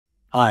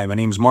Hi, my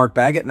name is Mark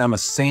Baggett, and I'm a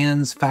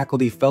SANS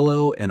faculty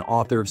fellow and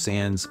author of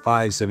SANS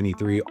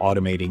 573,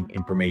 Automating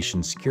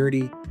Information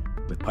Security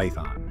with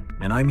Python.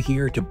 And I'm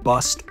here to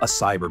bust a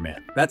cyber myth.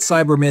 That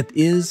cyber myth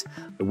is,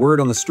 the word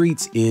on the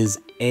streets is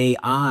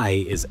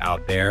AI is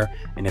out there,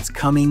 and it's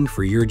coming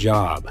for your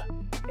job.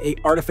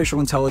 Artificial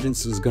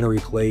intelligence is going to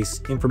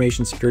replace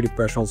information security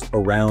professionals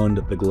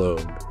around the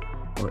globe.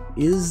 Well,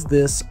 is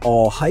this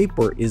all hype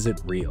or is it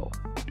real?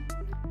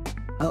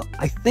 Well,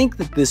 I think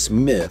that this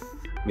myth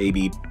may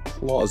be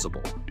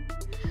plausible.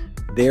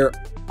 There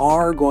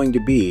are going to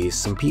be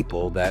some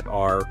people that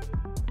are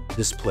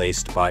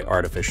displaced by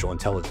artificial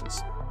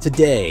intelligence.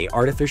 Today,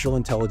 artificial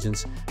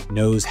intelligence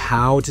knows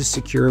how to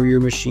secure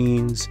your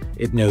machines.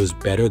 It knows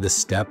better the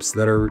steps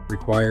that are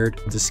required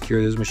to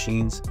secure those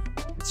machines.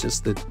 It's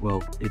just that,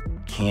 well, it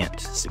can't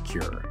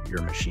secure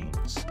your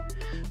machines.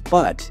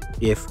 But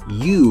if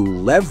you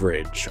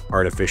leverage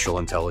artificial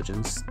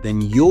intelligence, then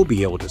you'll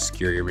be able to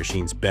secure your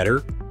machines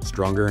better,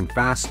 stronger, and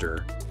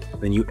faster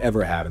than you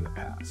ever have in the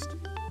past.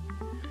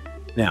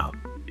 Now,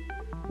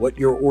 what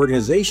your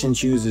organization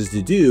chooses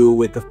to do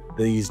with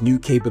these new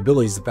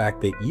capabilities, the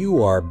fact that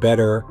you are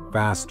better,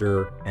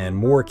 faster, and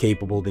more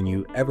capable than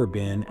you've ever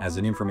been as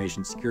an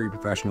information security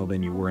professional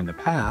than you were in the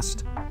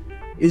past,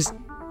 is,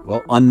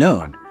 well,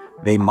 unknown.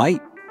 They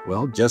might,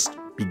 well, just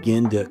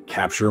begin to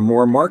capture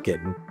more market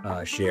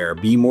share,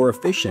 be more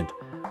efficient,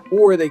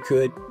 or they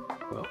could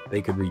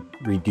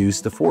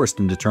reduce the force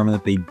and determine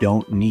that they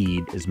don't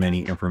need as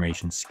many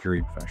information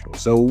security professionals.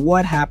 So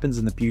what happens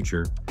in the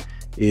future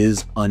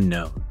is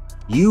unknown.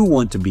 You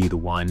want to be the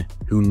one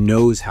who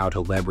knows how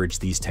to leverage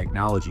these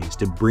technologies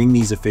to bring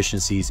these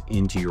efficiencies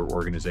into your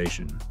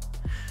organization.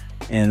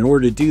 And in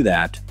order to do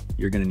that,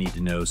 you're going to need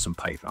to know some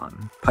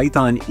Python.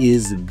 Python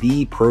is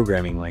the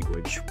programming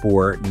language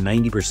for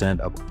 90%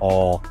 of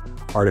all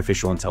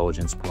artificial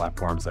intelligence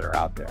platforms that are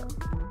out there.